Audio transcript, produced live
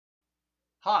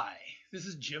Hi, this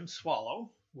is Jim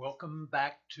Swallow. Welcome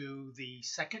back to the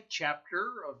second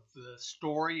chapter of the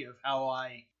story of how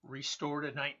I restored a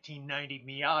 1990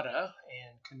 Miata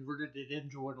and converted it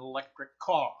into an electric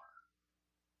car.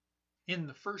 In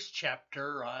the first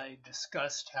chapter, I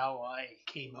discussed how I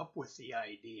came up with the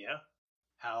idea,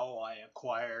 how I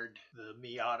acquired the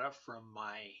Miata from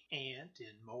my aunt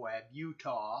in Moab,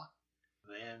 Utah,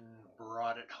 then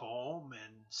brought it home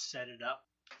and set it up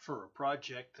for a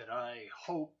project that I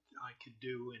hoped I could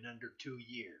do in under 2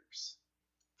 years.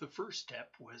 The first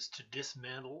step was to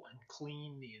dismantle and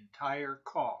clean the entire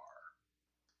car.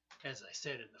 As I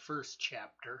said in the first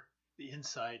chapter, the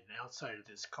inside and outside of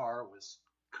this car was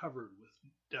covered with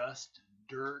dust and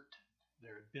dirt.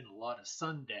 There had been a lot of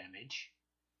sun damage.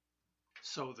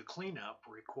 So the cleanup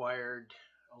required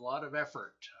a lot of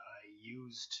effort. I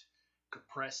used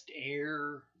compressed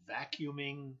air,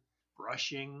 vacuuming,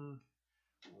 brushing,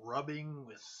 rubbing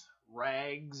with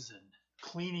rags and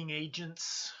cleaning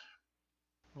agents.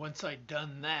 Once I'd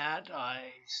done that,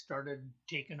 I started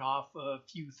taking off a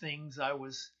few things I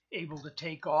was able to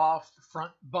take off: the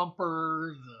front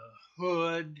bumper, the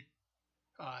hood.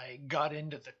 I got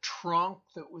into the trunk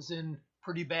that was in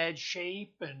pretty bad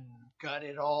shape and got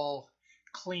it all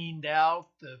cleaned out.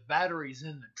 The battery's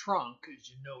in the trunk, as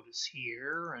you notice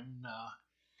here, and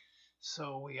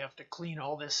so we have to clean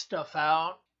all this stuff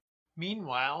out.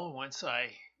 Meanwhile, once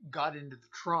I got into the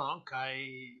trunk,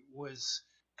 I was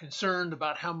concerned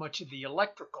about how much of the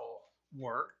electrical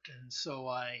worked, and so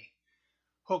I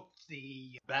hooked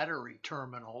the battery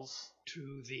terminals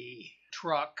to the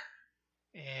truck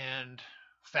and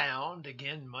found,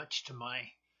 again, much to my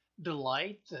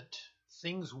delight, that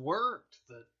things worked.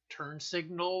 The turn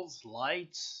signals,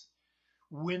 lights,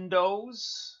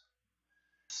 windows.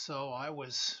 So I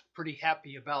was pretty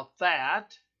happy about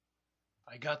that.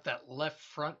 I got that left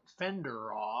front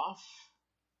fender off,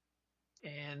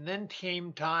 and then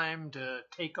came time to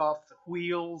take off the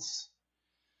wheels.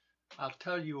 I'll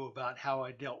tell you about how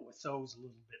I dealt with those a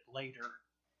little bit later.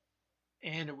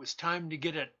 And it was time to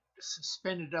get it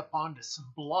suspended up onto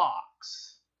some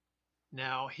blocks.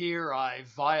 Now here I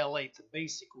violate the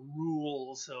basic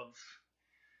rules of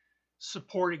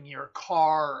supporting your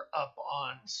car up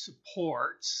on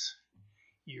supports.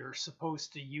 You're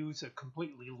supposed to use a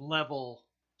completely level,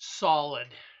 solid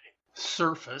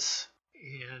surface,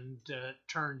 and it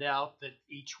turned out that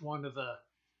each one of the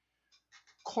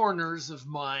corners of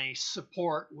my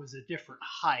support was a different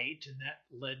height, and that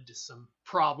led to some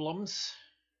problems.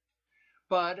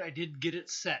 But I did get it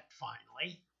set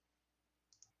finally,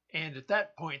 and at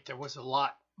that point there was a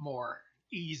lot more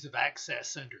ease of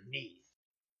access underneath.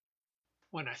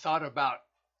 When I thought about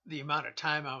the amount of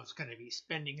time I was going to be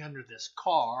spending under this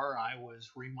car, I was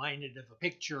reminded of a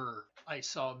picture I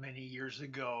saw many years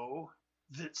ago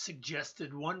that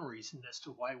suggested one reason as to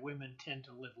why women tend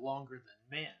to live longer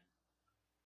than men.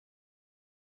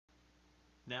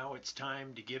 Now it's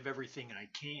time to give everything I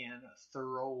can a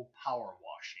thorough power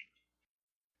washing.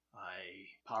 I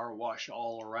power wash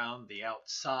all around the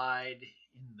outside,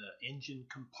 in the engine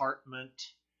compartment,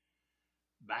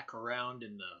 back around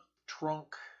in the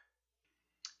trunk,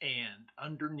 and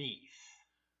underneath.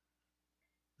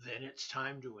 Then it's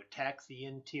time to attack the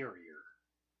interior.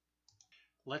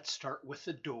 Let's start with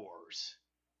the doors.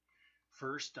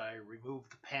 First, I remove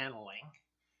the paneling,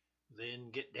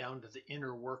 then get down to the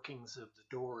inner workings of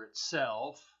the door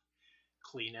itself,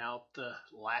 clean out the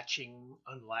latching,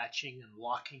 unlatching, and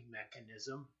locking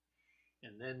mechanism,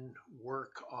 and then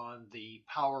work on the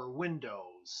power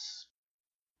windows.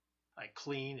 I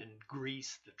clean and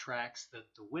grease the tracks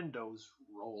that the windows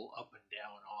roll up and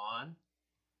down on,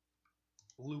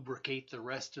 lubricate the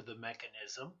rest of the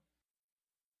mechanism,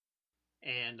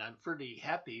 and I'm pretty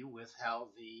happy with how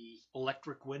the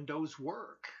electric windows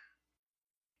work.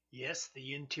 Yes,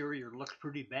 the interior looked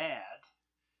pretty bad,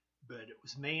 but it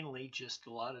was mainly just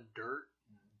a lot of dirt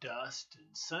and dust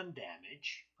and sun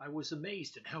damage. I was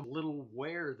amazed at how little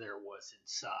wear there was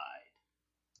inside.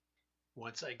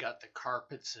 Once I got the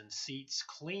carpets and seats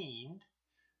cleaned,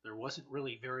 there wasn't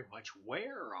really very much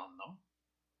wear on them.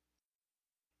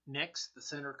 Next, the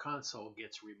center console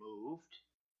gets removed.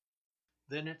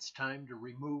 Then it's time to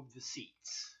remove the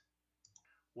seats.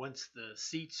 Once the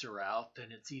seats are out, then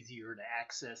it's easier to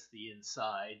access the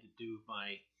inside to do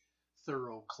my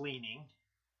thorough cleaning.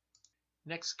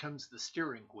 Next comes the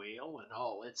steering wheel and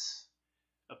all its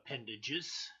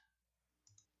appendages.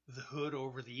 The hood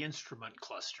over the instrument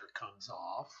cluster comes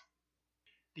off.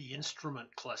 The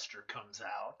instrument cluster comes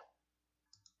out.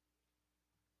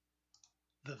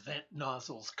 The vent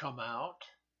nozzles come out.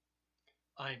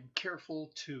 I'm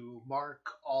careful to mark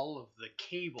all of the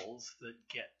cables that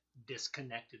get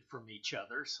disconnected from each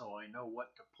other, so I know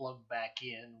what to plug back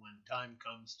in when time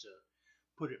comes to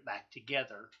put it back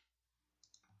together.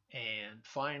 And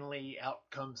finally, out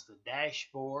comes the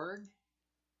dashboard.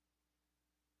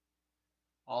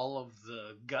 All of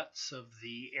the guts of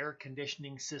the air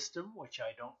conditioning system, which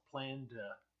I don't plan to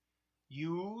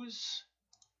use.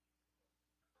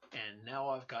 And now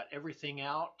I've got everything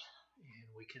out,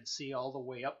 and we can see all the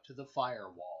way up to the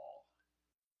firewall.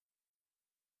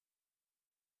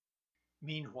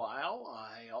 Meanwhile,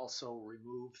 I also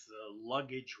removed the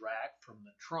luggage rack from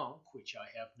the trunk, which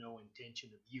I have no intention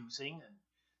of using and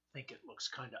think it looks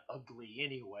kind of ugly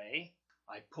anyway.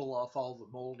 I pull off all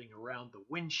the molding around the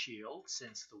windshield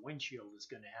since the windshield is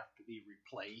going to have to be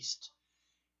replaced.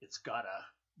 It's got a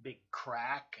big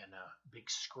crack and a big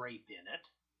scrape in it.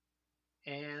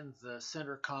 And the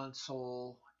center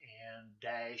console and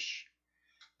dash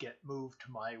get moved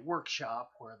to my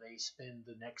workshop where they spend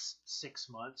the next 6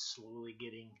 months slowly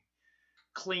getting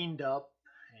cleaned up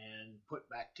and put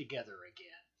back together again.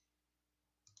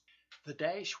 The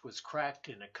dash was cracked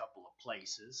in a couple of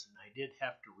places, and I did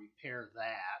have to repair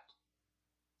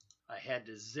that. I had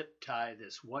to zip tie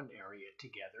this one area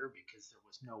together because there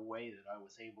was no way that I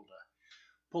was able to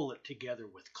pull it together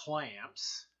with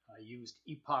clamps. I used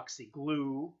epoxy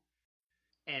glue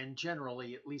and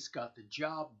generally at least got the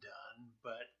job done,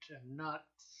 but I'm not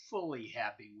fully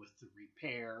happy with the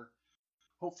repair.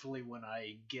 Hopefully when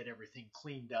I get everything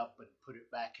cleaned up and put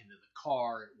it back into the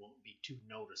car, it won't be too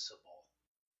noticeable.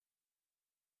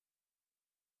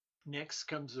 Next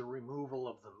comes the removal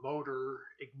of the motor,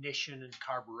 ignition and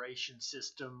carburation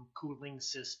system, cooling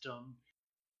system,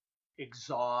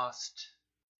 exhaust,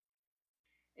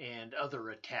 and other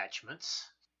attachments.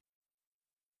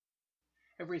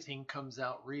 Everything comes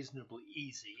out reasonably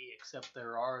easy, except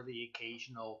there are the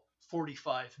occasional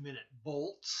 45-minute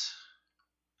bolts.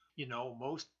 You know,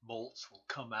 most bolts will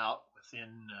come out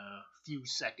within a few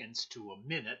seconds to a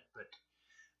minute, but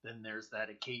then there's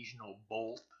that occasional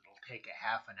bolt that'll take a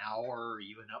half an hour or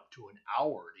even up to an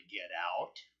hour to get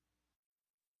out.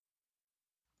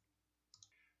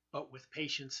 But with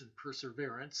patience and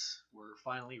perseverance, we're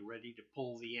finally ready to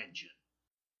pull the engine.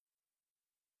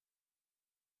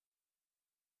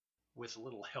 With a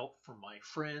little help from my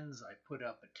friends, I put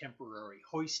up a temporary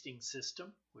hoisting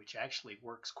system, which actually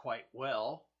works quite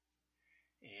well.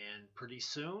 And pretty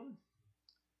soon,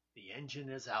 the engine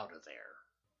is out of there.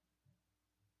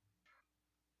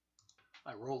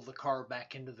 I roll the car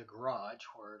back into the garage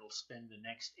where it'll spend the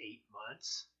next 8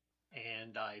 months.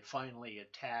 And I finally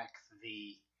attack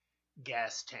the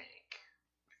gas tank.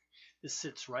 This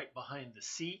sits right behind the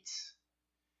seats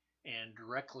and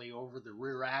directly over the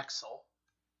rear axle,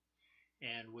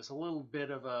 and was a little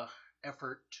bit of a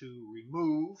effort to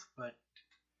remove, but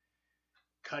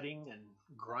cutting and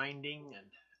grinding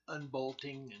and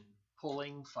unbolting and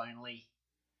pulling finally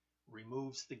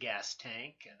removes the gas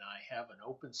tank, and I have an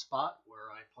open spot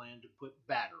where I plan to put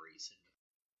batteries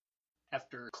in.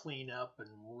 After cleanup and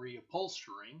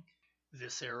reupholstering,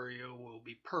 this area will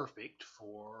be perfect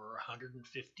for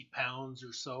 150 pounds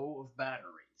or so of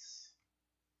batteries.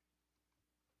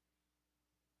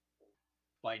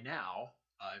 By now,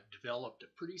 I've developed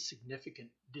a pretty significant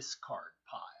discard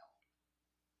pile.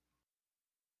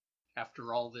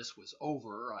 After all this was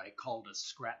over, I called a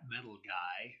scrap metal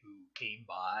guy who came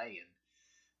by and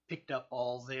picked up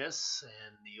all this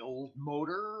and the old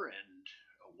motor,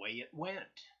 and away it went.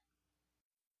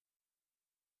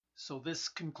 So this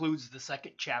concludes the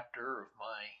second chapter of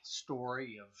my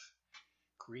story of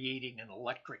creating an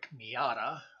electric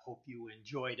Miata. Hope you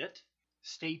enjoyed it.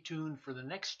 Stay tuned for the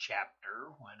next chapter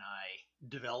when I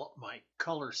develop my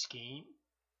color scheme,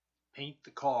 paint the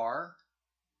car,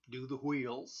 do the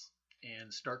wheels,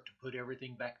 and start to put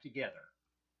everything back together.